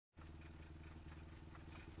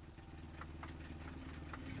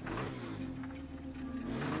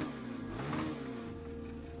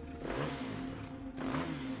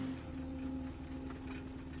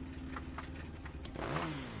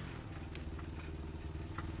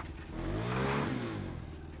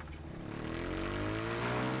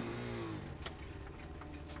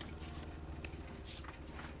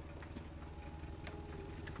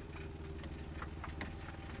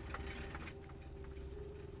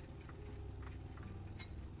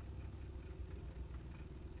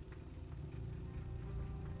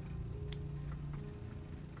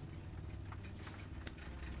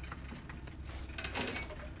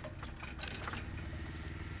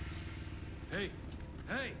Hey!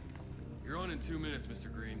 Hey! You're on in 2 minutes,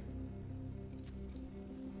 Mr. Green.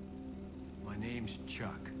 My name's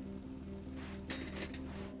Chuck.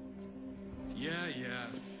 Yeah.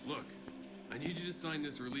 Look, I need you to sign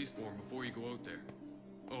this release form before you go out there.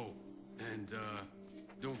 Oh, and,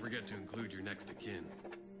 don't forget to include your next of kin.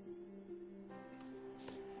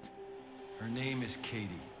 Her name is Katie.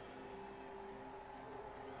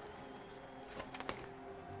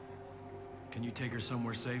 Can you take her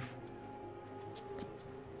somewhere safe?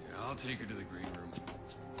 Yeah, I'll take her to the green room.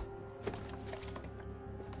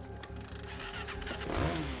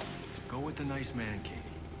 Go with the nice man, Katie.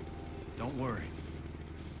 Don't worry.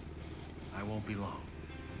 I won't be long.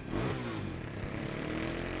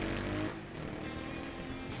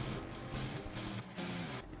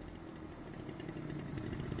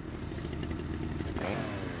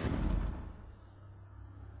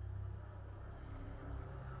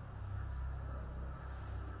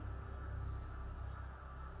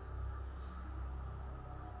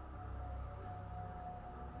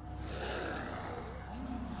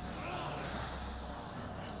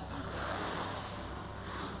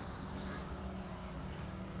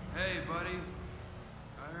 Hey, buddy.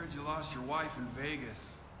 I heard you lost your wife in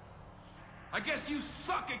Vegas. I guess you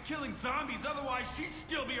suck at killing zombies, otherwise she'd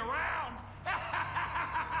still be around!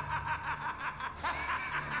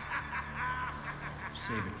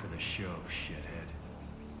 Save it for the show, shithead.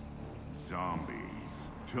 Zombies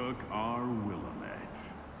took our Willamette.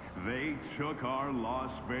 They took our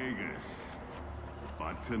Las Vegas.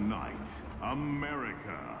 But tonight,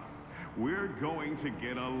 America, we're going to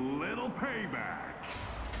get a little payback.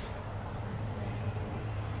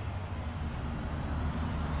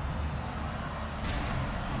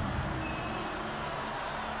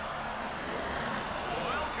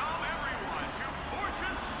 Welcome everyone to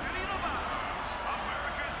Fortune City, Nevada,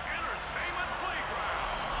 America's entertainment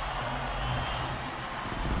playground.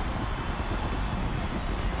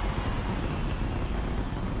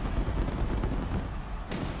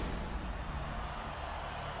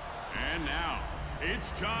 And now,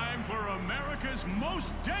 it's time for America's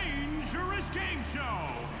most dangerous game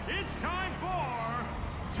show. It's time for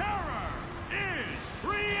Terror is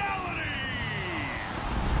Reality!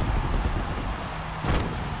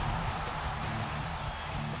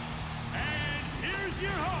 And here's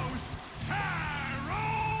your host,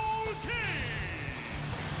 Tyrone King!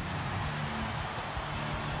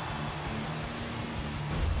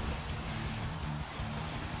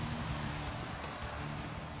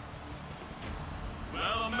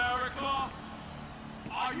 Well, America,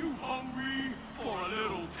 are you hungry for a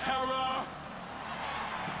little terror?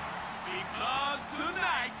 Because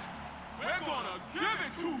tonight, we're gonna give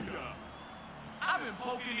it to you. I've been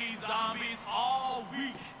poking these zombies all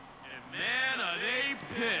week, and man, are they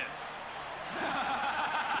pissed.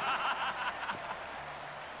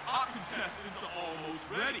 Our contestants are almost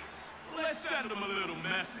ready, so let's send them a little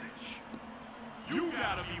message. You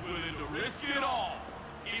gotta be willing to risk it all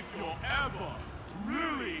if you're ever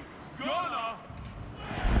really gonna...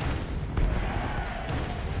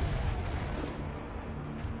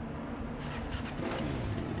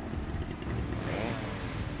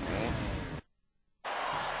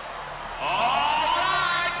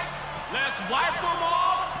 Alright! Let's wipe them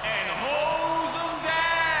off and hose them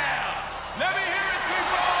down! Let me hear it,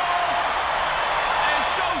 people! And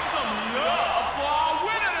show some love for our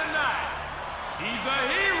winner tonight! He's a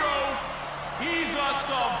hero! He's a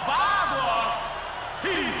survivor!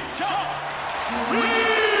 He's Chuck Green!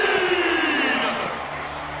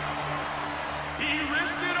 He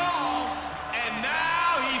risked it all, and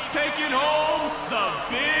now he's taking home the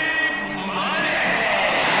big money!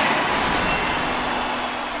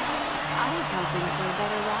 I was hoping for a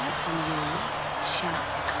better ride from you, Chuck.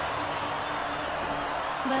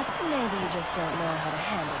 But maybe you just don't know how to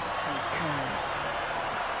handle the tight curves.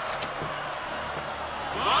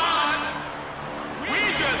 But we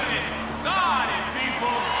just getting started,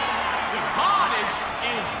 people. The carnage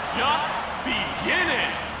is just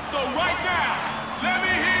beginning. So right now, let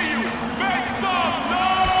me hear you make some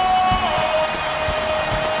noise!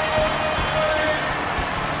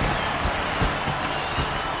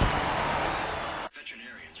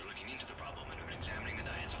 Veterinarians are looking into the problem and have been examining the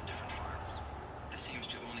diets on different farms. This seems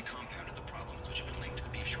to have only compounded the problems which have been linked to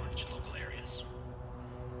the beef shortage in local areas.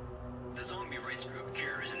 The zombie rights group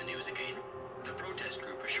Cure is in the news again. The protest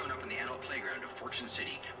group has shown up in the adult playground of Fortune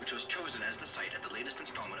City, which was chosen as the site of the latest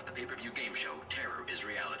installment of the pay-per-view game show, Terror is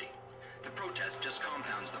Reality. The protest just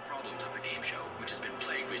compounds the problems of the game show, which has been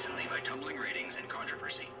plagued recently by tumbling ratings and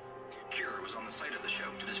controversy. Cure was on the site of the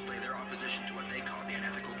show to display their opposition to what they call the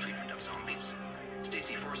unethical treatment of zombies.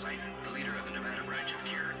 Stacy Forsythe, the leader of the Nevada branch of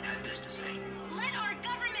Cure, had this to say.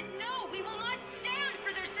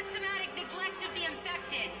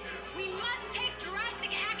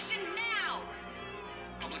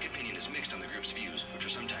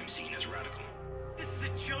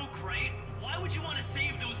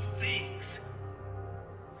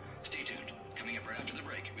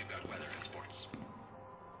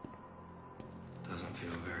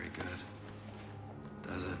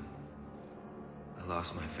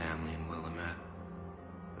 lost my family in Willamette.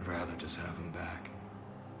 I'd rather just have them back.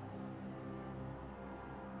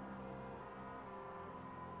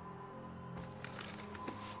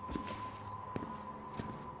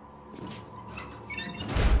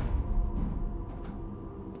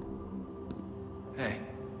 Hey,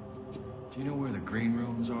 do you know where the green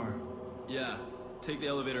rooms are? Yeah, take the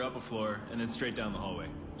elevator up a floor and then straight down the hallway.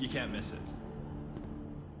 You can't miss it.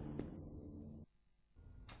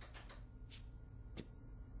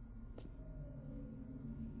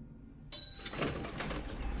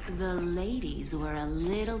 The ladies were a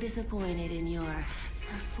little disappointed in your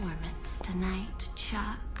performance tonight,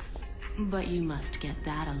 Chuck. But you must get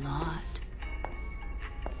that a lot.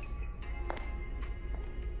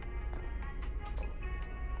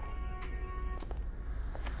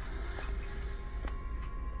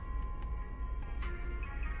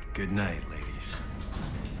 Good night, ladies.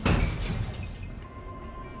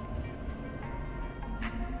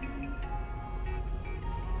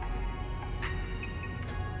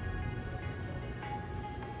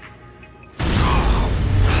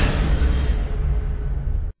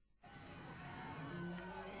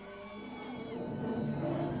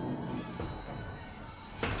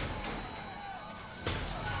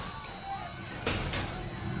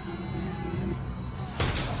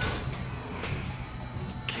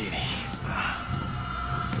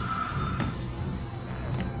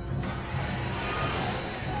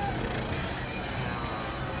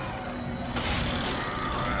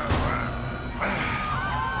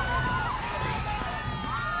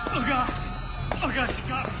 Oh God, she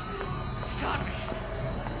got me. She got me.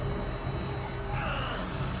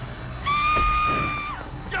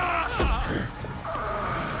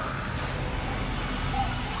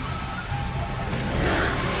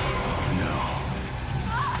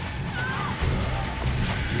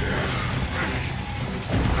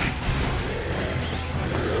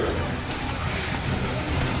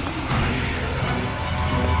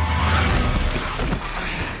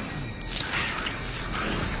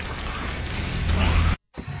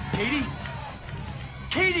 Katie?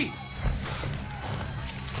 Katie!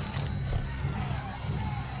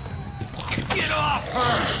 Get off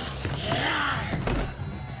her!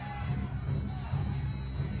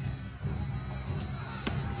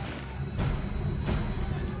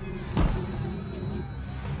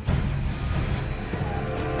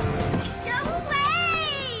 Go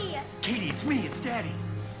away! Katie, it's me, it's Daddy.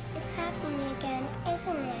 It's happening again,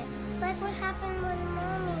 isn't it? Like what happened with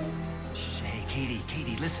Mommy. Shh, hey,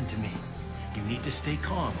 Katie, listen to me. You need to stay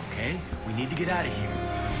calm, okay? We need to get out of here.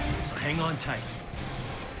 So hang on tight.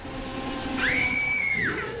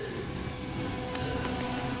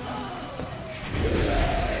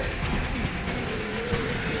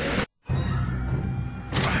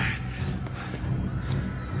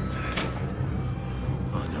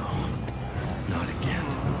 Oh no, not again.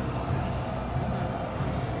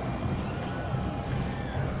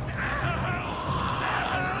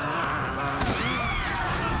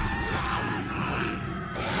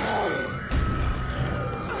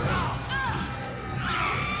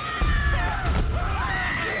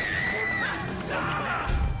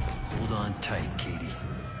 Hold on tight, Katie.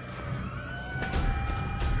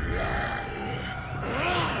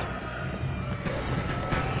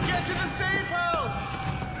 Get to the safe house!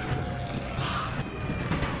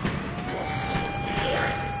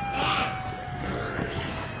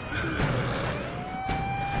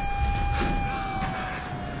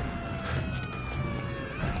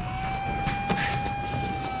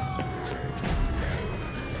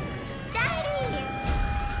 Daddy!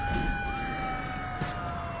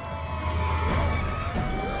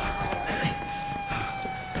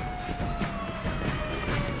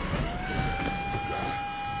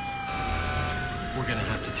 We're gonna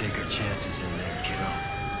have to take our chances in there, kiddo.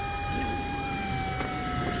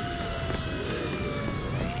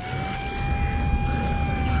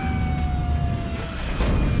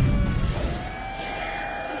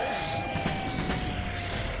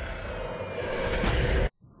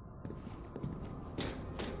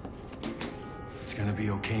 It's gonna be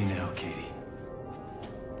okay now, Katie.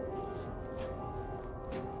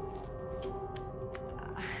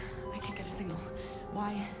 I can't get a signal.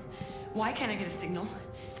 Why? Why can't I get a signal?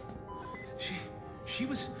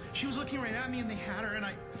 She was looking right at me and they had her and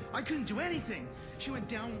I couldn't do anything. She went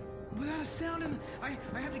down without a sound and I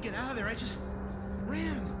had to get out of there. I just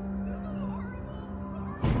ran.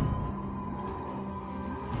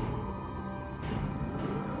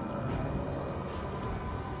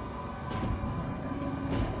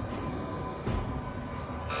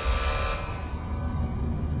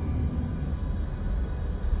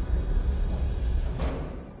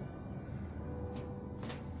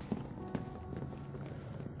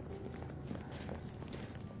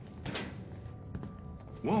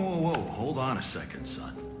 Whoa, whoa, whoa. Hold on a second,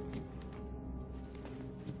 son.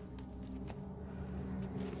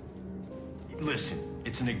 Listen,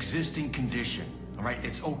 it's an existing condition, all right?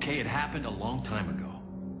 It's okay, it happened a long time ago.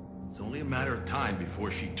 It's only a matter of time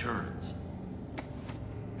before she turns.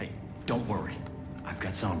 Hey, don't worry. I've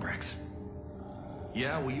got Zombrex.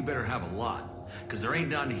 Yeah, well, you better have a lot. Because there ain't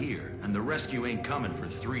none here, and the rescue ain't coming for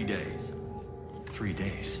 3 days. 3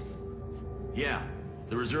 days? Yeah,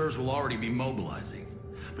 the reserves will already be mobilizing.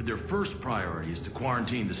 But their first priority is to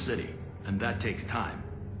quarantine the city, and that takes time.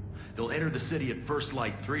 They'll enter the city at first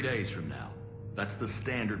light 3 days from now. That's the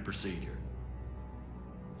standard procedure.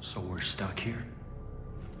 So we're stuck here?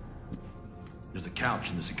 There's a couch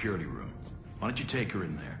in the security room. Why don't you take her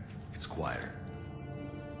in there? It's quieter.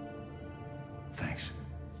 Thanks.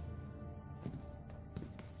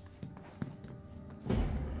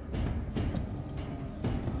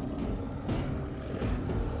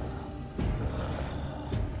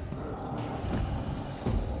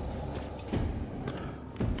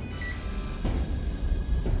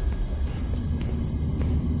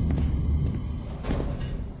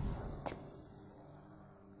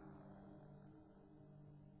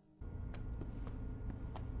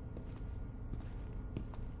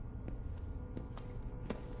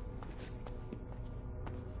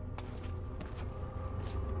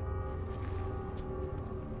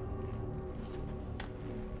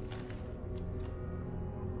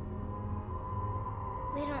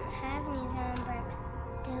 We don't have any Zombrex,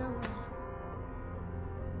 do we?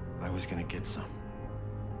 I was gonna get some.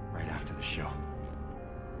 Right after the show.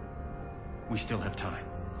 We still have time.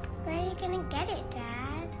 Where are you gonna get it,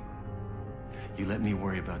 Dad? You let me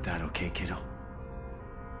worry about that, okay, kiddo?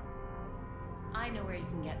 I know where you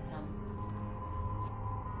can get some.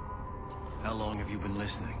 How long have you been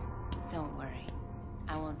listening? Don't worry.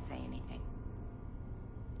 I won't say anything.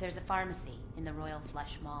 There's a pharmacy in the Royal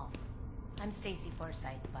Flush Mall. I'm Stacy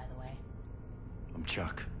Forsythe, by the way. I'm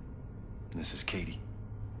Chuck. And this is Katie.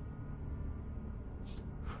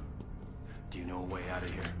 Do you know a way out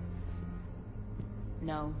of here?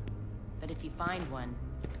 No, but if you find one,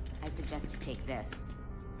 I suggest you take this.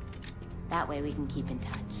 That way we can keep in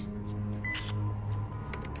touch.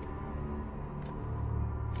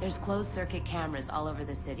 There's closed-circuit cameras all over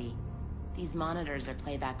the city. These monitors are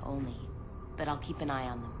playback only, but I'll keep an eye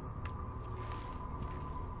on them.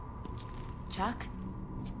 Chuck,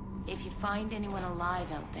 if you find anyone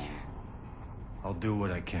alive out there... I'll do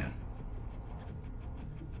what I can.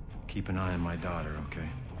 Keep an eye on my daughter, okay?